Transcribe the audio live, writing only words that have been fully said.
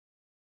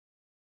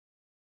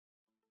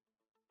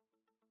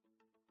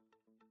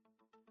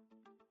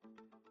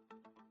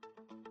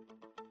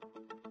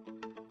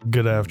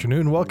Good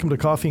afternoon. Welcome to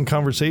Coffee and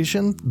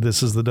Conversation.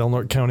 This is the Del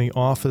Norte County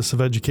Office of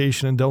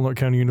Education and Del Norte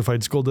County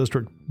Unified School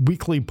District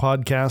weekly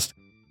podcast.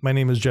 My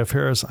name is Jeff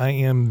Harris. I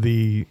am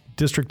the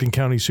District and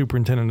County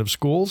Superintendent of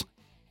Schools.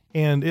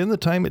 And in the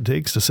time it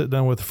takes to sit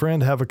down with a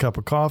friend, have a cup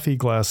of coffee,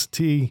 glass of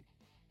tea,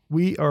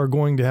 we are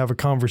going to have a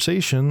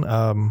conversation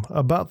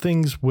about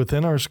things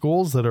within our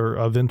schools that are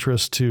of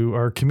interest to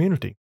our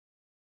community.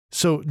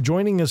 So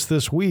joining us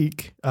this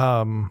week,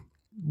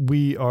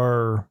 we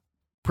are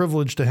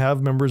privileged to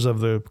have members of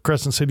the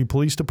Crescent City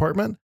Police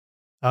Department.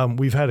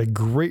 We've had a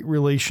great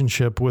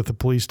relationship with the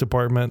police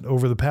department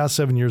over the past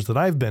 7 years that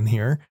I've been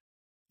here.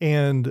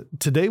 And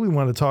today we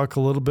want to talk a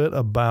little bit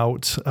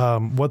about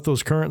what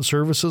those current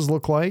services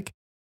look like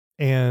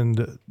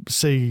and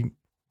say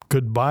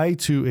goodbye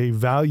to a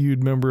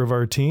valued member of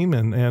our team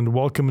and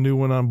welcome a new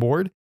one on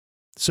board.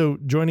 So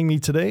joining me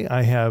today,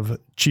 I have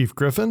Chief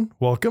Griffin.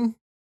 Welcome.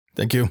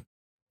 Thank you.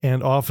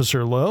 And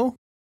Officer Lowe.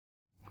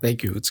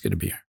 Thank you. It's good to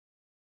be here.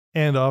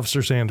 And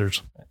Officer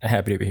Sanders.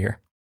 Happy to be here.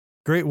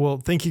 Great. Well,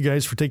 thank you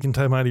guys for taking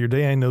time out of your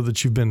day. I know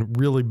that you've been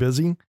really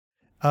busy.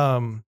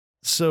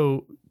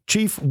 So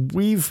Chief,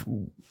 we've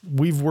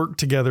worked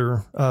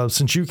together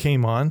since you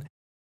came on,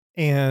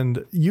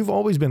 and you've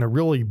always been a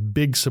really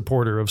big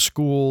supporter of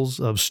schools,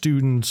 of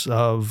students,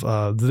 of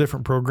the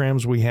different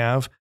programs we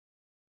have.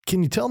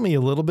 Can you tell me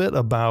a little bit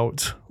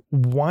about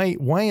why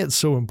it's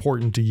so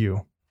important to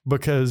you?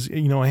 Because,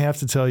 I have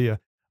to tell you,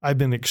 I've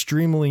been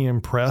extremely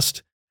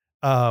impressed.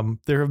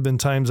 There have been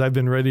times I've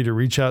been ready to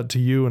reach out to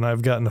you and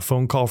I've gotten a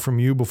phone call from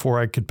you before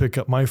I could pick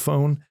up my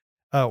phone,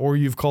 or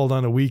you've called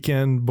on a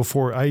weekend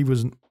before I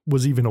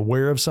was even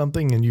aware of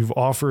something, and you've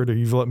offered or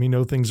you've let me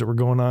know things that were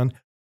going on.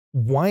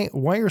 Why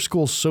are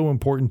schools so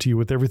important to you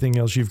with everything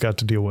else you've got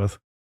to deal with?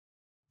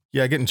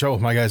 Yeah, I get in trouble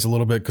with my guys a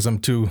little bit because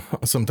I'm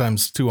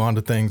sometimes too on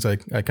to things. I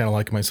kind of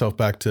like myself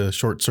back to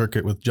Short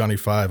Circuit with Johnny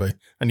Five.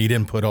 I need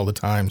input all the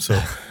time,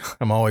 so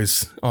I'm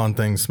always on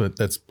things, but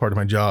that's part of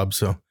my job.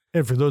 So.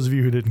 And for those of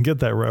you who didn't get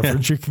that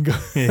reference, you can go.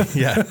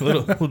 Yeah, a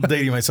little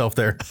dating myself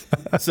there.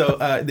 So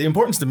the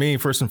importance to me,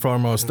 first and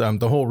foremost,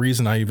 the whole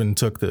reason I even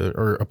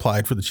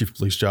applied for the chief of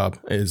police job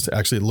is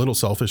actually a little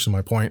selfish in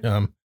my point.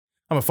 I'm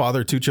a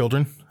father of two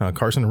children,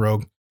 Carson and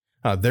Rogue.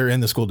 They're in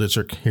the school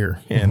district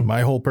here. And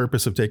my whole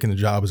purpose of taking the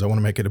job is I want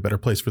to make it a better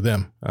place for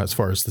them as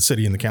far as the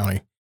city and the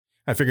county.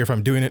 I figure if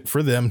I'm doing it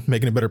for them,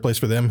 making it a better place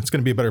for them, it's going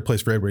to be a better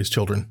place for everybody's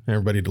children and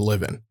everybody to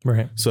live in.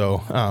 Right.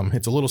 So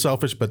it's a little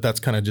selfish, but that's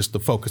kind of just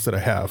the focus that I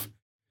have.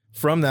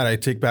 From that, I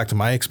take back to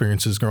my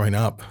experiences growing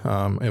up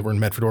over in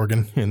Medford,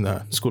 Oregon, in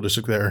the school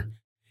district there,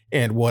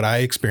 and what I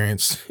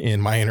experienced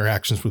in my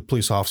interactions with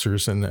police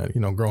officers and,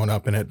 growing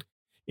up in it,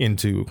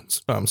 into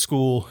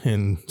school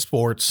and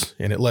sports,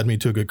 and it led me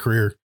to a good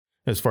career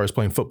as far as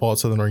playing football at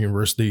Southern Oregon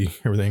University,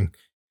 everything.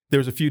 There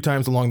was a few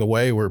times along the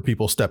way where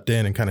people stepped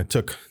in and kind of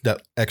took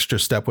that extra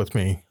step with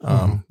me,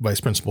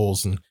 vice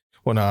principals and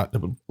whatnot,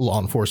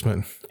 law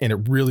enforcement. And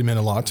it really meant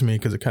a lot to me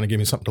because it kind of gave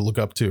me something to look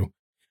up to.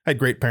 I had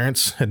great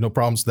parents, had no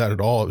problems with that at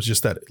all. It was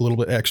just that little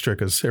bit extra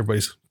because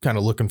everybody's kind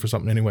of looking for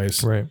something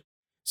anyways. Right.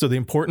 So the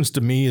importance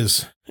to me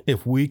is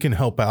if we can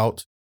help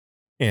out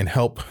and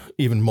help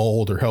even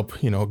mold or help,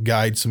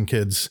 guide some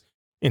kids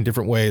in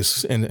different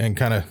ways and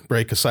kind of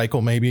break a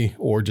cycle maybe,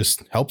 or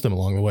just help them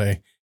along the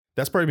way.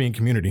 That's part of being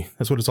community.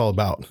 That's what it's all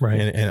about. Right.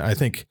 And I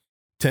think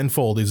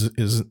tenfold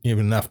is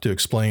even enough to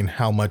explain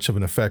how much of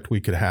an effect we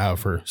could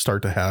have or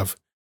start to have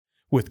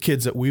with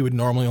kids that we would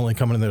normally only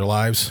come into their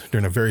lives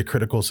during a very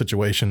critical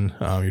situation.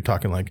 You're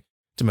talking like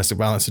domestic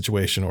violence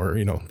situation, or,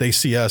 they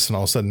see us and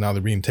all of a sudden now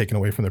they're being taken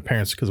away from their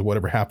parents because of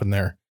whatever happened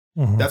there.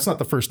 That's not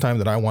the first time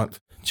that I want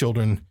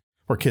children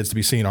or kids to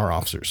be seeing our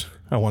officers.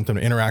 I want them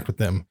to interact with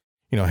them.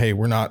 Hey,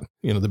 we're not,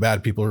 the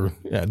bad people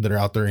that are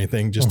out there or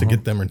anything just to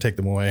get them or take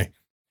them away.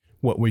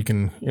 What we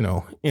can,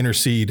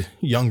 intercede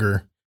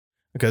younger,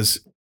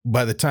 because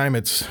by the time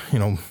it's,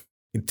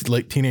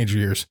 late teenager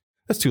years,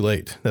 that's too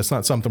late. That's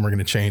not something we're going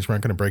to change. We're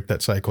not going to break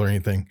that cycle or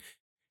anything,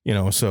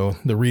 so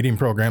the reading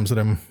programs that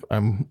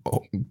I'm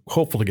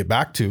hopeful to get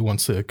back to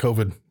once the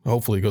COVID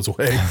hopefully goes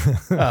away.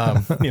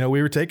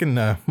 We were taking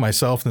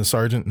myself and the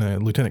sergeant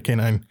and the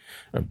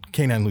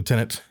canine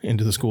lieutenant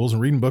into the schools and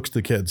reading books to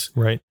the kids.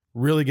 Right.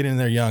 Really getting in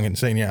there young and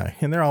saying, yeah,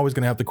 and they're always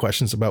going to have the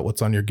questions about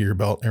what's on your gear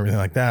belt and everything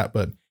like that.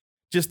 But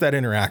just that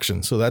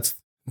interaction. So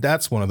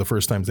that's one of the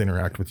first times they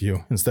interact with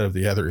you instead of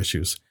the other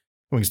issues.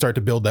 When we start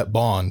to build that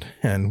bond,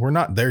 and we're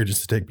not there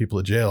just to take people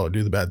to jail or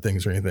do the bad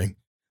things or anything.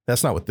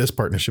 That's not what this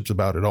partnership's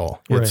about at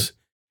all. Right. It's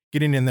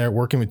getting in there,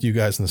 working with you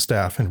guys and the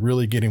staff, and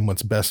really getting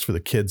what's best for the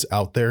kids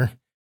out there,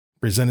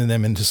 presenting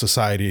them into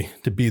society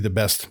to be the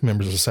best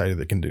members of society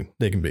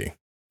they can be.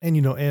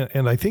 And,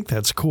 and I think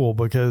that's cool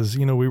because,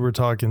 we were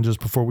talking just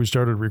before we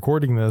started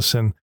recording this,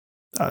 and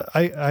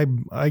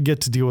I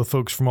get to deal with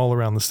folks from all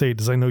around the state,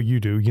 as I know you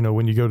do,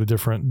 when you go to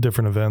different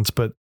events.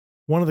 But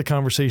one of the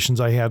conversations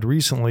I had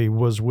recently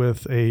was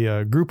with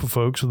a group of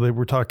folks. They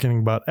were talking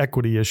about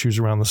equity issues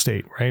around the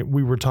state, right?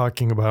 We were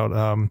talking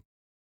about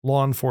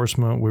law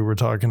enforcement. We were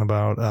talking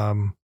about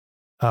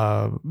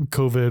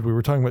COVID. We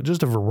were talking about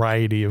just a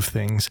variety of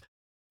things.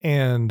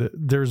 And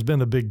there's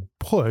been a big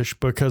push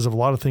because of a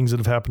lot of things that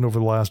have happened over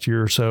the last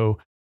year or so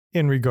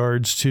in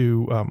regards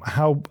to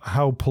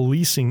how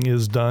policing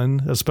is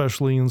done,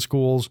 especially in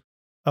schools,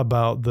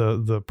 about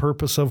the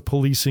purpose of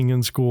policing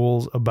in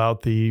schools,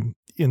 about in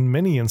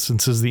many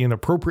instances, the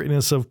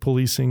inappropriateness of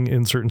policing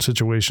in certain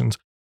situations.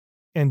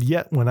 And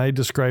yet, when I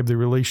describe the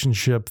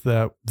relationship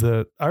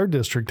that our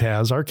district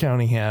has, our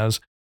county has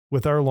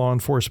with our law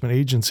enforcement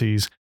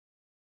agencies,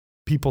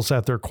 people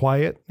sat there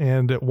quiet.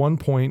 And at one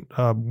point,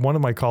 one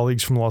of my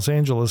colleagues from Los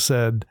Angeles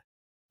said,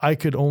 I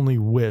could only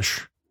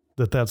wish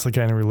that that's the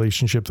kind of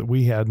relationship that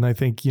we had. And I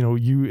think, you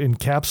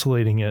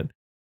encapsulating it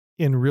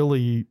in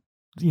really,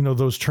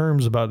 those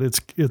terms about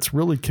it's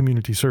really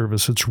community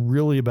service. It's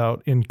really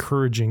about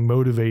encouraging,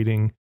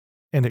 motivating,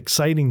 and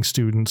exciting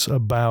students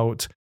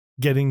about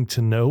getting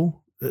to know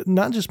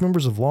not just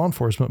members of law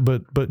enforcement,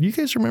 but you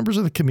guys are members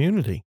of the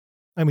community.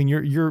 I mean,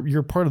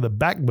 you're part of the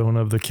backbone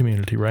of the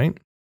community, right?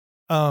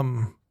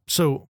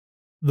 So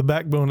the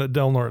backbone at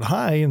Del Norte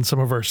High in some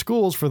of our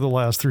schools for the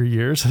last 3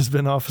 years has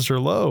been Officer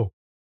Lowe.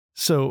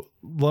 So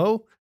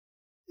Lowe,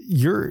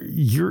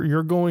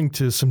 you're going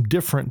to some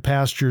different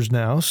pastures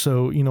now.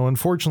 So,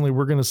 unfortunately,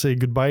 we're going to say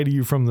goodbye to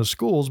you from the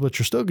schools, but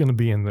you're still going to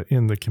be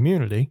in the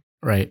community.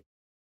 Right.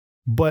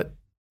 But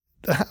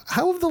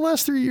how have the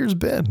last 3 years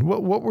been?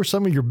 What were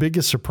some of your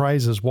biggest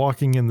surprises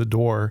walking in the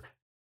door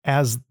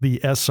as the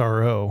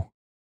SRO?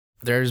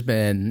 There's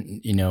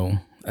been,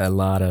 a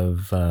lot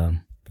of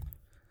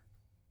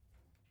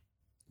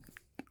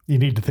you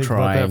need to think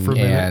about that for a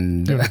minute.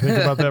 And you want to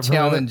think about that for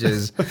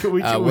challenges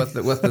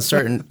with the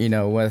certain,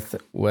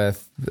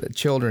 with the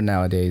children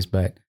nowadays.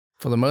 But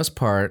for the most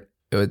part,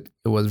 it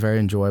was very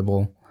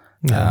enjoyable.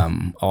 Yeah.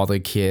 All the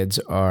kids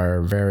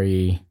are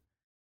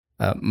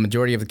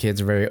majority of the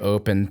kids are very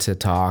open to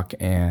talk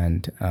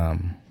and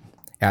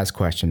ask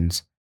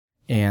questions.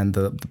 And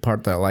the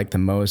part that I like the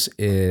most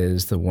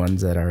is the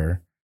ones that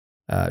are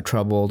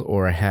troubled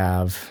or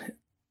have,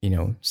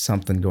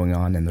 something going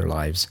on in their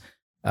lives.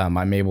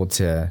 I'm able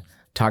to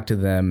talk to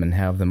them and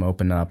have them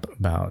open up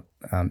about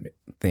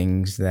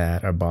things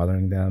that are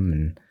bothering them,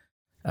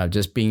 and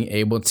just being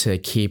able to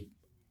keep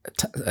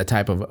a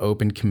type of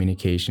open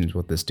communications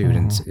with the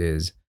students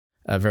is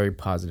a very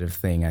positive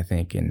thing, I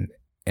think,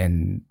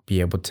 and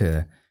be able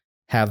to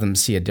have them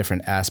see a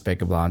different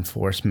aspect of law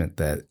enforcement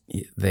that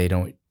they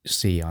don't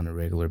see on a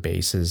regular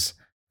basis,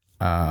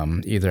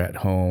 either at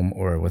home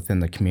or within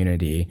the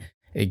community.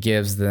 It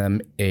gives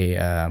them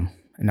an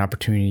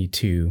opportunity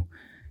to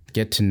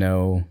get to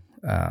know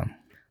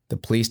the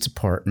police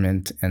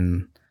department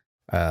and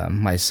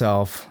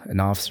myself, an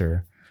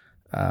officer,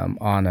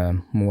 on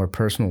a more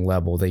personal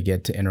level. They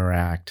get to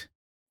interact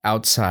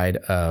outside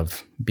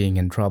of being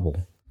in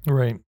trouble.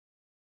 Right.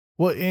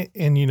 Well,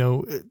 and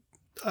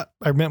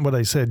I meant what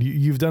I said.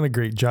 You've done a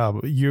great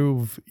job.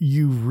 You've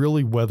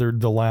really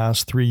weathered the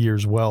last 3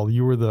 years well.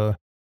 You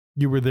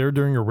were there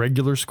during a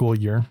regular school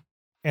year,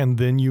 and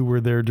then you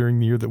were there during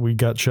the year that we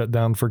got shut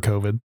down for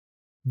COVID.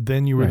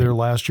 Then you were there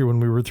last year when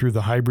we were through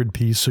the hybrid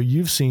piece. So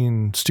you've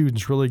seen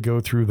students really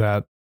go through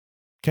that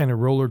kind of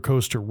roller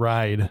coaster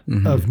ride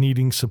of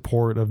needing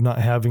support, of not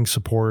having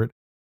support.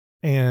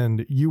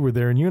 And you were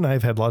there, and you and I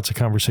have had lots of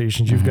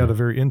conversations. You've got a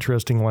very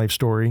interesting life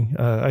story.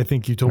 I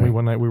think you told me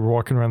one night we were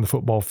walking around the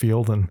football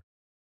field, and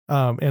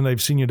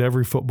I've seen you at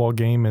every football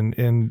game,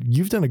 and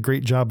you've done a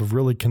great job of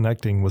really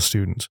connecting with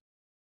students.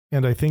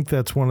 And I think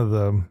that's one of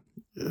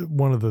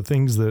the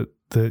things that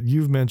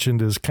you've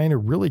mentioned is kind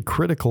of really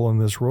critical in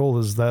this role,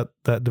 is that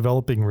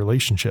developing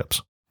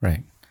relationships.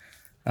 Right.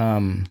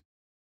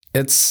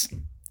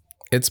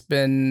 It's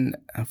been,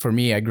 for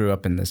me, I grew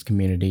up in this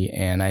community,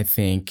 and I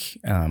think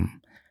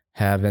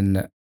having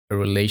a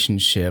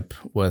relationship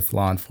with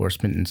law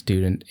enforcement and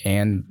student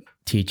and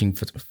teaching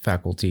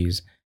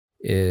faculties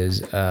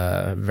is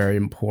a very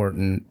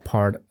important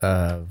part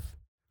of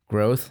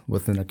growth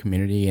within a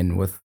community and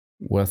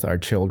with our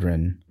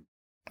children.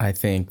 I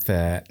think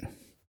that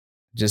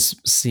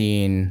just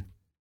seeing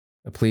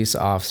a police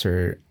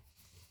officer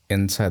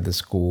inside the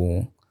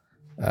school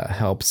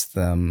helps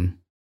them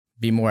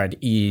be more at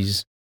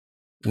ease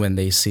when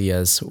they see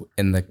us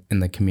in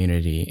the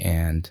community.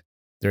 And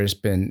there's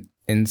been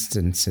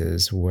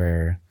instances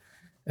where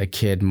a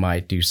kid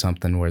might do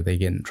something where they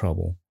get in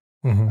trouble,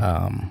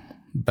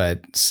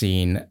 but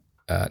seeing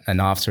an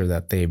officer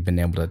that they've been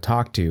able to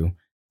talk to,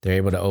 they're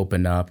able to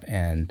open up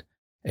and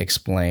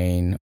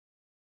explain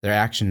their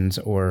actions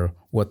or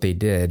what they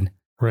did.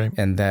 Right.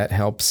 And that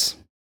helps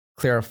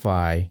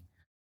clarify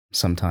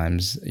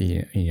sometimes,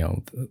 the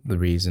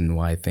reason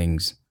why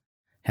things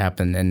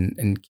happen.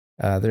 And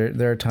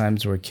there are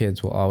times where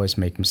kids will always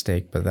make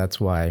mistakes, but that's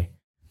why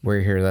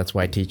we're here. That's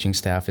why teaching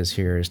staff is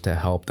here, is to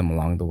help them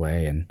along the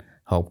way and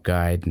help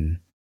guide and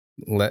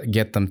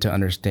get them to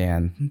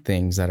understand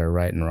things that are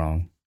right and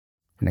wrong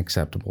and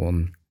acceptable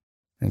in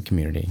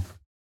community.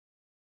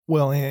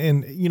 Well,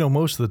 and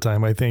most of the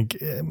time, I think,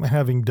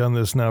 having done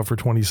this now for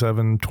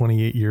 27,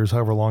 28 years,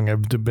 however long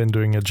I've been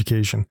doing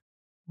education,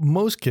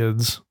 most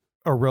kids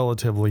are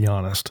relatively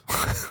honest.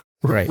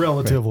 Right.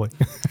 Relatively.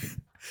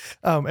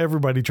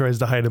 Everybody tries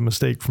to hide a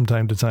mistake from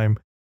time to time.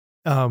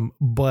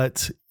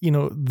 But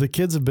the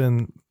kids have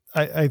been,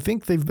 I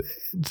think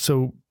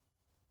so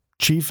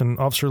Chief and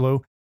Officer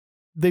Lowe,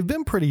 they've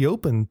been pretty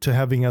open to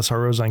having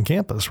SROs on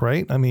campus,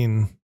 right? I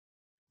mean,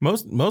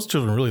 most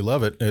children really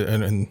love it,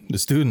 and the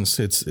students,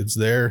 it's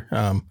there.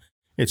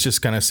 It's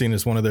just kind of seen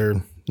as one of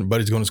their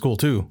buddies going to school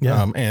too.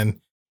 Yeah. And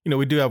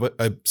we do have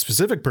a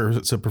specific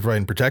purpose of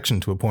providing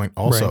protection to a point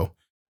also,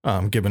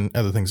 given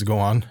other things that go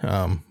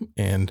on.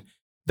 And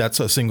that's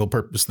a single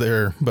purpose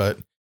there. But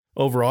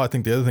overall, I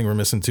think the other thing we're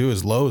missing too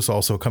is Lowe's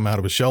also come out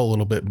of his shell a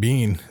little bit,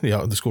 being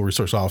the school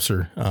resource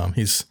officer.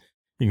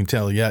 You can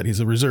tell yet he's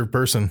a reserved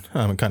person.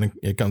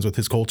 It comes with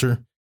his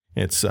culture.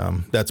 It's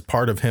that's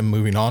part of him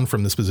moving on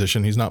from this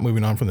position. He's not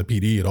moving on from the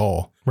PD at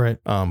all. Right.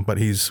 But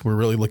we're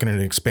really looking at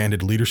an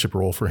expanded leadership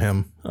role for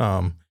him,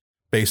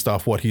 based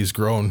off what he's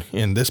grown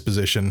in this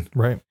position.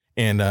 Right.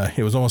 And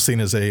it was almost seen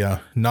as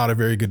a not a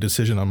very good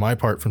decision on my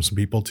part from some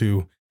people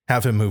to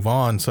have him move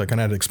on. So I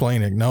kind of had to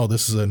explain it. No,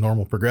 this is a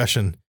normal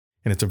progression,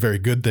 and it's a very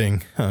good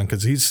thing,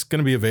 because he's going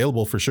to be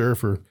available for sure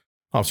for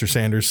Officer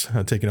Sanders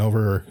taking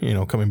over,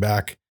 or coming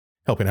back,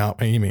 helping out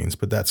by any means.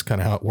 But that's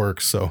kind of how it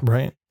works. So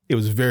right. It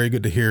was very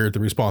good to hear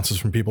the responses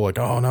from people like,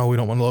 oh no, we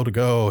don't want Lowe to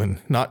go.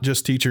 And not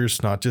just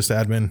teachers, not just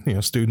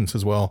admin, students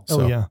as well.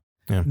 So, oh yeah.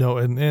 No.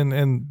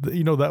 And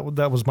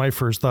that was my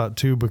first thought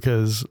too,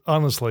 because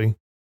honestly,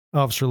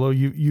 Officer Lowe,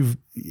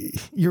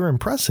 you're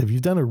impressive.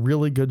 You've done a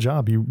really good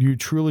job. You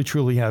truly,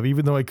 truly have,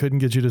 even though I couldn't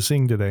get you to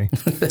sing today.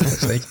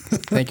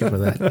 Thank you for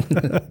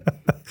that.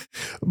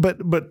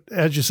 But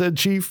as you said,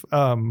 Chief,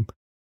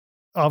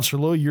 Officer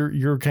Lowe,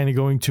 you're kind of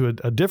going to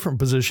a different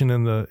position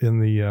in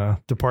the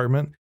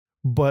department.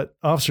 But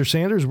Officer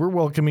Sanders, we're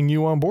welcoming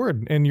you on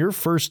board. And your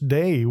first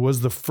day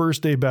was the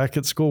first day back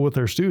at school with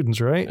our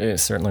students, right? It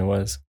certainly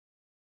was.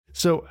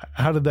 So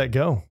how did that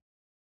go?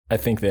 I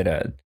think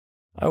that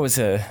I was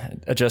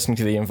adjusting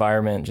to the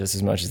environment just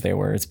as much as they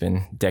were. It's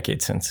been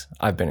decades since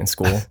I've been in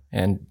school.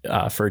 And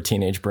for a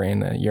teenage brain,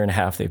 the year and a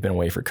half they've been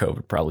away for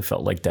COVID probably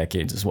felt like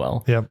decades as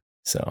well. Yep.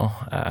 So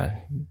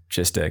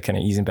just kind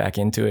of easing back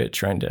into it,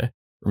 trying to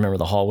remember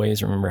the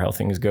hallways, remember how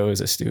things go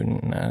as a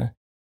student, and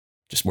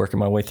just working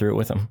my way through it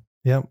with them.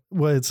 Yeah.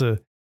 Well, it's a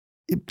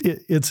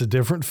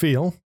different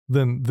feel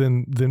than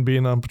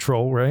being on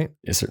patrol, right?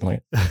 Yeah,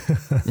 certainly.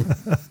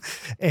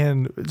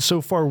 And so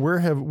far, where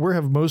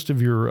have most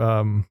of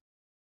your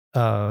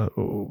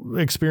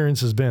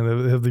experiences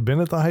been? Have they been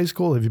at the high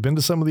school? Have you been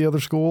to some of the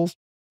other schools?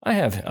 I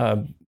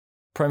have.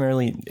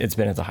 Primarily, it's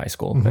been at the high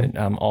school, Mm-hmm.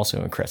 but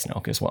also at Crescent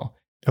Elk as well.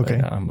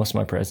 Okay. But, most of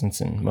my presence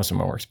and most of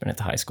my work's been at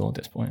the high school at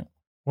this point.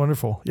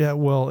 Wonderful. Yeah.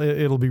 Well,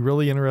 it'll be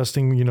really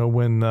interesting,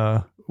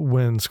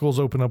 when schools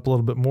open up a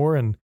little bit more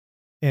and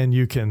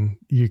you can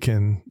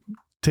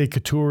take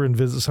a tour and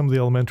visit some of the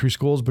elementary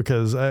schools,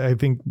 because I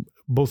think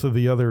both of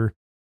the other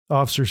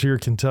officers here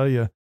can tell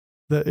you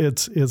that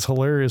it's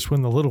hilarious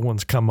when the little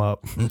ones come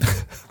up.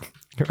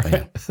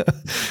 Right.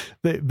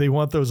 They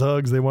want those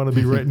hugs. They want to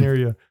be right near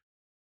you.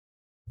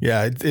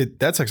 Yeah,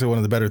 that's actually one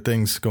of the better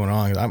things going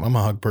on. I'm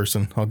a hug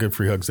person. I'll give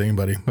free hugs to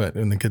anybody, but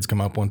when the kids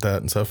come up, want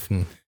that and stuff.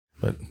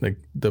 But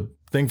the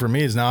thing for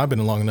me is now I've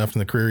been long enough in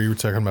the career. You were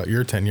talking about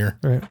your tenure,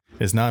 right?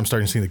 Is now I'm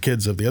starting to see the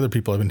kids of the other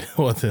people I've been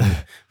dealing with,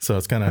 and so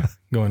it's kind of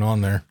going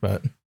on there.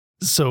 But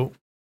so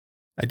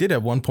I did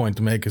have one point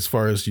to make as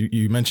far as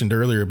you mentioned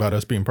earlier about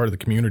us being part of the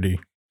community.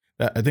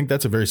 I think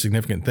that's a very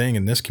significant thing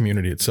in this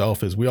community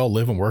itself. Is we all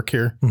live and work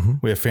here. Mm-hmm.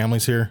 We have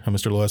families here.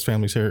 Mr. Lowe's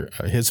family's here.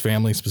 His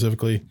family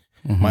specifically.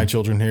 Mm-hmm. My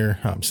children here.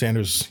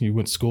 Sanders, you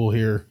went to school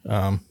here.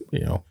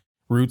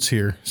 Roots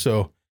here.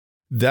 So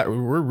that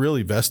we're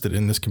really vested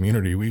in this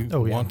community. We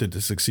wanted to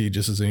succeed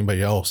just as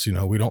anybody else.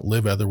 We don't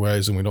live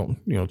otherwise, and we don't,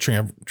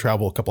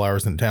 travel a couple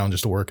hours in town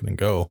just to work and then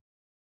go.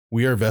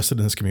 We are vested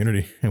in this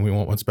community, and we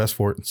want what's best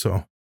for it.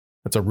 So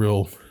that's a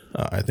real,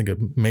 I think a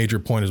major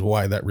point is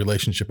why that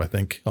relationship, I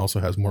think, also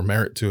has more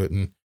merit to it,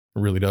 and it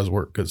really does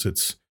work, because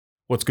it's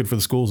what's good for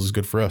the schools is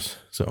good for us.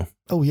 So.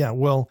 Oh yeah.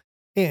 Well,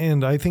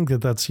 and I think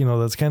that's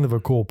kind of a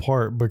cool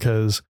part,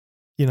 because,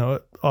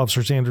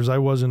 Officer Sanders, I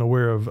wasn't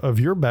aware of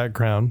your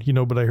background,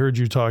 but I heard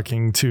you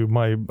talking to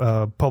my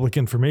public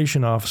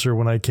information officer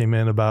when I came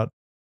in about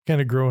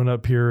kind of growing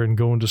up here and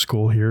going to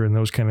school here and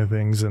those kind of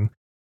things.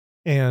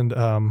 And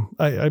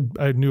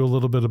I knew a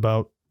little bit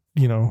about,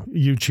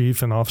 you,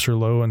 Chief, and Officer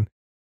Lowe.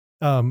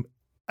 And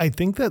I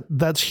think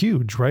that's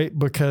huge, right?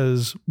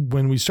 Because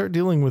when we start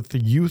dealing with the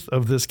youth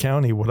of this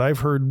county, what I've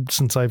heard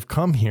since I've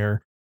come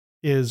here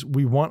is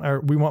we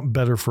want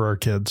better for our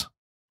kids,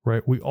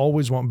 right? We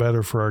always want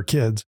better for our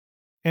kids.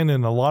 And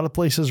in a lot of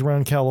places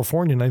around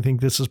California, and I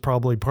think this is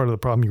probably part of the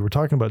problem you were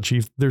talking about,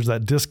 Chief, there's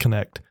that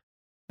disconnect.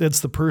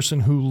 It's the person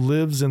who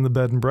lives in the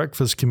bed and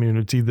breakfast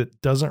community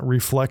that doesn't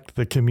reflect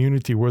the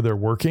community where they're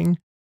working,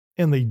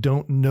 and they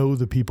don't know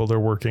the people they're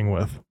working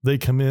with. They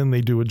come in, they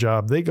do a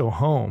job, they go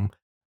home,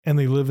 and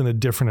they live in a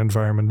different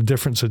environment, a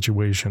different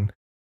situation.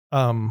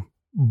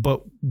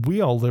 But we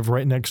all live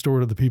right next door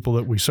to the people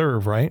that we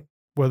serve, right?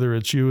 Whether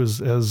it's you as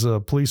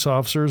police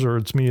officers or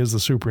it's me as the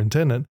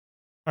superintendent,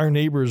 our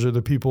neighbors are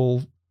the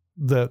people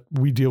that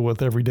we deal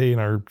with every day in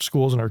our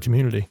schools and our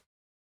community.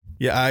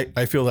 Yeah,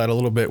 I feel that a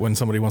little bit when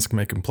somebody wants to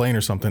make a complaint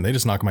or something, they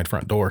just knock on my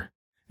front door.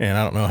 And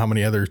I don't know how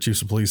many other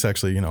chiefs of police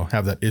actually,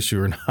 have that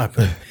issue or not,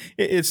 but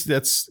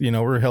that's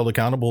we're held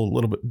accountable a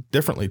little bit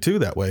differently too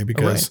that way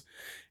because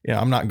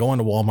I'm not going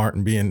to Walmart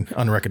and being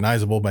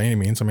unrecognizable by any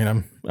means. I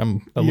mean,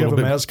 I'm a little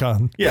bit mask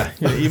on. Yeah,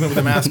 even with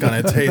a mask on,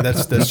 it's, hey,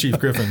 that's Chief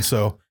Griffin.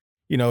 So,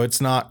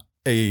 it's not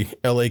a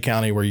LA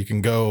County where you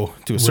can go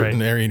to a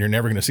certain area and you're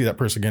never going to see that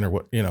person again or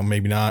what,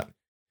 maybe not.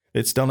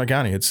 It's Del Norte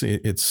County.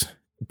 It's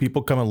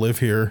people come and live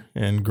here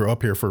and grow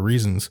up here for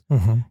reasons,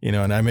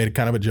 and I made a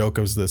kind of a joke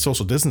of the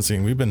social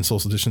distancing. We've been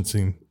social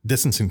distancing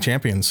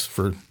champions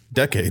for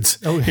decades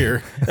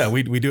here.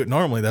 We do it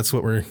normally. That's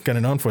what we're kind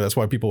of known for. That's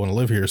why people want to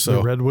live here. So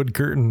the redwood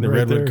curtain, they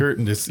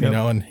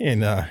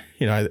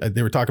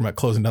were talking about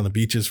closing down the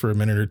beaches for a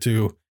minute or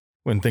two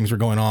when things were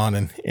going on.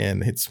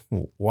 And it's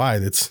why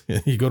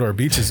you go to our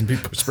beaches and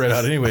people spread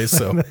out anyways.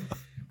 So,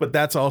 but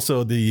that's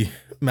also the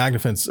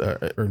magnificence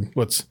or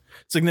what's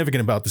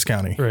significant about this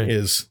county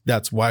is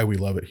that's why we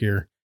love it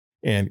here.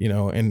 And,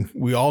 and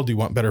we all do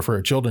want better for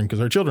our children because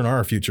our children are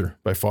our future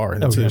by far.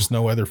 There's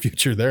no other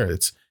future there.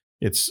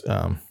 It's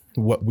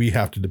what we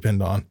have to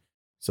depend on.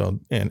 So,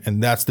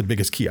 and that's the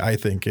biggest key, I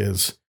think,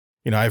 is,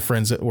 I have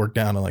friends that work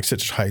down in like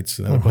Citrus Heights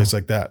and other places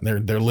like that.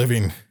 And they're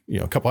living,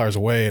 a couple hours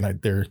away and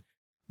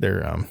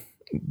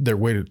their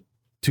way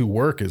to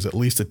work is at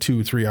least a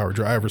 2-3 hour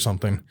drive or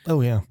something.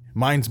 Oh yeah.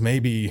 Mine's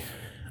maybe,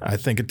 I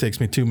think it takes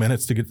me 2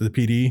 minutes to get to the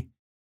PD.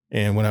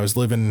 And when I was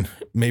living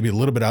maybe a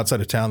little bit outside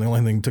of town, the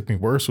only thing that took me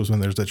worse was when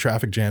there's a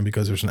traffic jam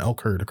because there's an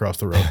elk herd across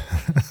the road.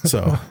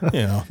 So,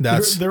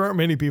 there aren't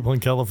many people in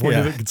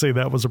California that could say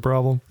that was a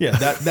problem. Yeah.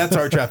 That's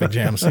our traffic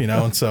jams,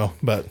 and so,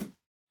 but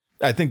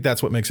I think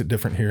that's what makes it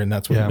different here. And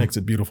that's what makes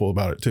it beautiful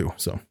about it too.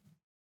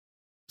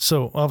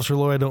 So Officer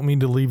Lowe, I don't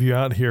mean to leave you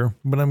out here,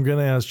 but I'm going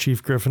to ask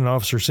Chief Griffin and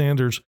Officer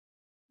Sanders.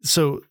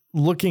 So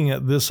looking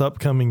at this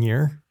upcoming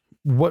year,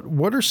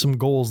 what are some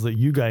goals that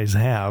you guys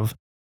have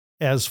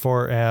as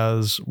far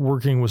as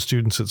working with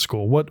students at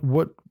school?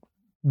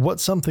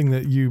 What's something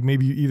that you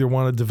either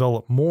want to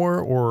develop more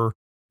or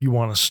you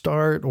want to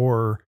start,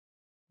 or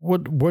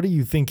what are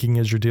you thinking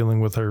as you're dealing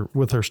with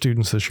our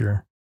students this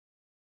year?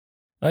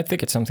 I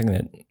think it's something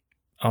that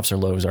Officer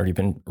Lowe has already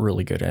been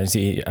really good at. As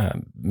he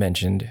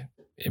mentioned,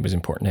 it was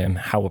important to him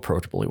how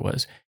approachable he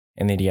was,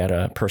 and that he had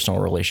a personal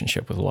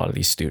relationship with a lot of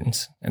these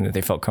students, and that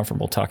they felt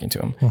comfortable talking to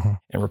him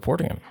and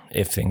reporting him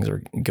if things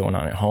are going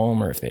on at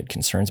home or if they had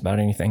concerns about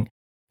anything,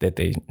 that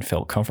they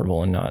felt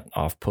comfortable and not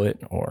off-put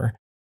or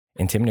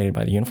intimidated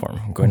by the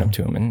uniform, going up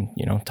to him and,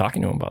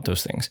 talking to him about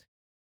those things.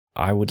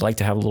 I would like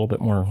to have a little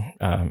bit more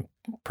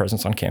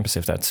presence on campus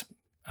if that's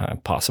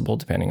possible,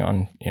 depending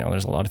on,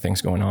 there's a lot of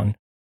things going on,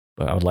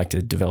 but I would like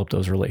to develop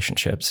those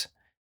relationships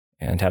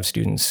and have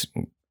students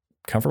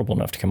comfortable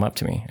enough to come up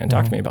to me and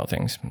talk to me about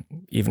things,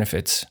 even if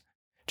it's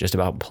just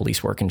about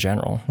police work in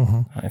general.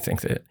 I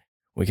think that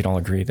we can all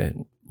agree that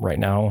right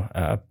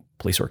now,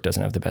 police work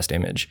doesn't have the best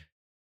image.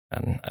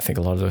 And I think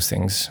a lot of those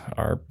things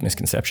are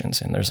misconceptions,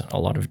 and there's a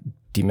lot of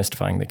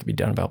demystifying that can be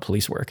done about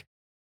police work.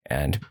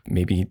 And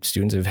maybe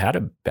students have had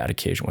a bad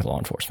occasion with law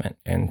enforcement,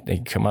 and they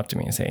come up to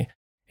me and say,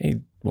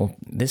 hey, well,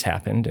 this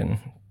happened, and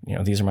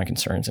these are my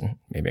concerns, and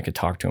maybe I could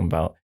talk to them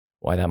about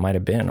why that might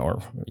have been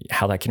or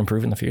how that can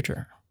improve in the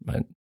future.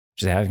 But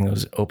just having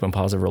those open,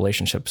 positive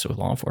relationships with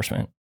law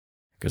enforcement,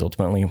 because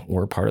ultimately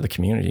we're part of the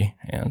community,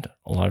 and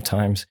a lot of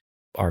times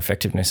our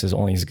effectiveness is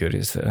only as good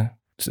as the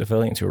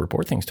civilians who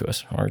report things to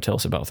us or tell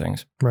us about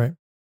things. Right.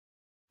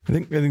 I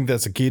think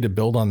that's the key to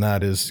build on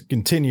that is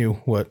continue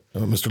what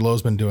Mr.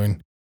 Lowe's been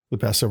doing the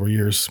past several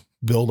years.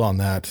 Build on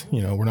that.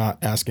 We're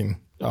not asking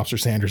Officer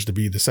Sanders to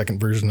be the second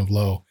version of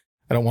Lowe.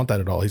 I don't want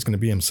that at all. He's going to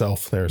be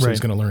himself there. So he's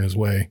going to learn his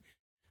way,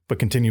 but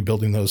continue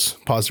building those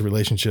positive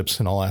relationships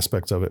in all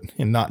aspects of it.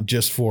 And not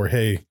just for,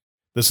 hey,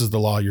 this is the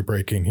law you're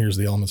breaking. Here's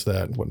the elements of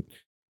that.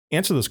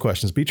 Answer those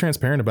questions. Be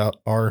transparent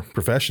about our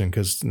profession,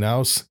 because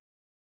now,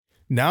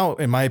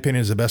 in my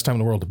opinion, is the best time in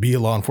the world to be a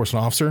law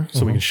enforcement officer.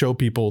 So we can show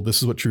people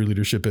this is what true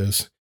leadership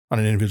is on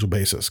an individual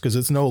basis. Because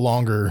it's no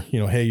longer,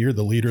 hey, you're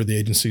the leader of the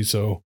agency,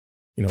 so,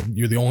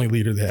 you're the only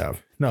leader they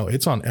have. No,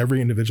 it's on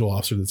every individual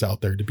officer that's out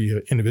there to be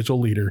an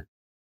individual leader.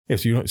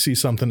 If you don't see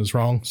something is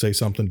wrong, say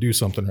something, do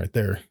something right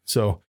there.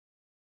 So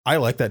I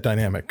like that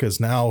dynamic,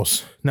 because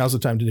now's the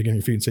time to dig in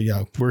your feet and say,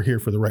 yeah, we're here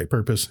for the right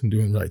purpose and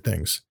doing the right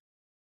things.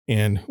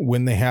 And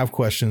when they have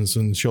questions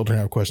and the children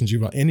have questions,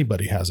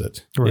 anybody has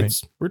it.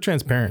 We're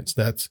transparent.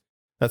 That's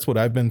what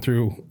I've been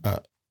through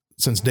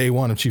since day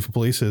one of Chief of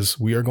Police is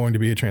we are going to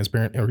be a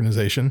transparent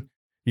organization.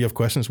 You have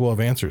questions, we'll have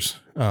answers,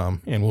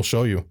 and we'll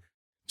show you.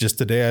 Just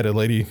today, I had a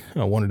lady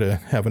wanted to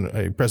have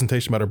a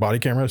presentation about our body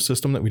camera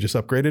system that we just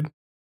upgraded.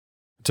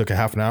 It took a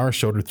half an hour,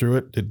 showed her through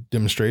it, did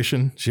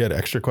demonstration. She had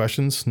extra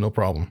questions, no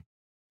problem.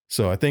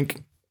 So I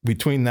think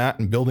between that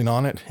and building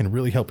on it and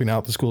really helping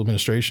out the school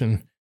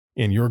administration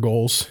in your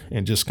goals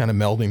and just kind of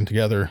melding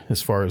together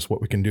as far as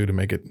what we can do to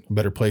make it a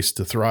better place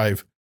to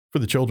thrive for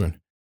the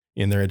children.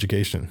 in their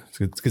education,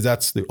 because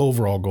that's the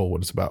overall goal,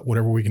 what it's about,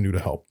 whatever we can do to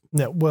help.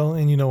 Yeah, well,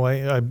 and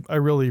I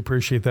really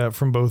appreciate that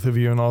from both of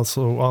you, and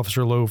also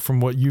Officer Lowe from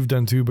what you've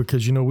done too,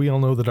 because we all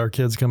know that our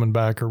kids coming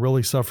back are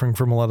really suffering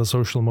from a lot of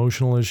social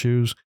emotional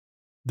issues.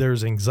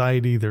 There's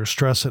anxiety, there's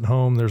stress at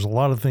home, there's a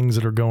lot of things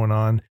that are going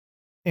on.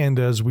 And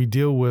as we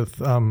deal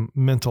with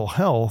mental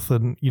health,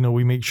 and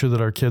we make sure that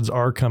our kids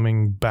are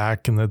coming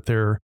back and that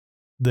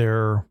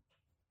they're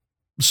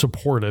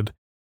supported.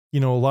 A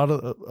lot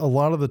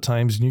of the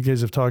times, and you guys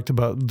have talked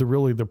about the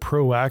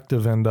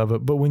proactive end of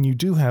it, but when you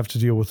do have to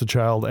deal with a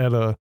child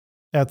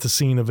at the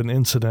scene of an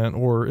incident,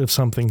 or if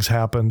something's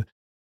happened,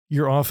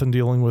 you're often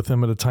dealing with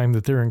them at a time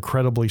that they're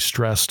incredibly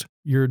stressed.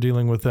 You're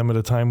dealing with them at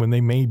a time when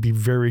they may be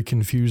very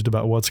confused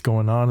about what's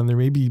going on, and there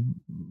may be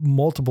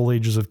multiple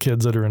ages of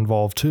kids that are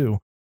involved too.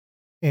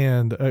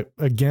 And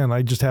again,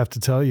 I just have to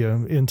tell you,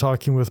 in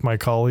talking with my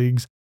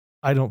colleagues,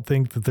 I don't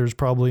think that there's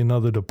probably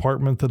another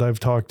department that I've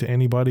talked to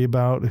anybody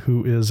about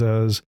who is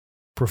as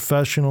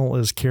professional,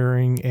 as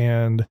caring,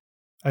 and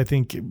I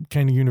think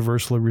kind of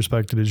universally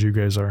respected as you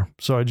guys are.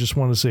 So I just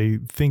want to say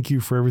thank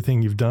you for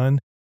everything you've done.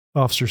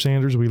 Officer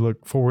Sanders, we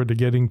look forward to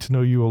getting to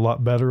know you a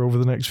lot better over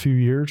the next few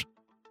years.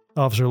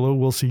 Officer Lowe,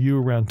 we'll see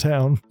you around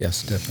town.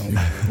 Yes,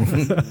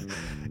 definitely.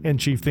 And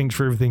Chief, thanks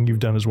for everything you've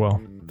done as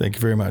well. Thank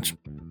you very much.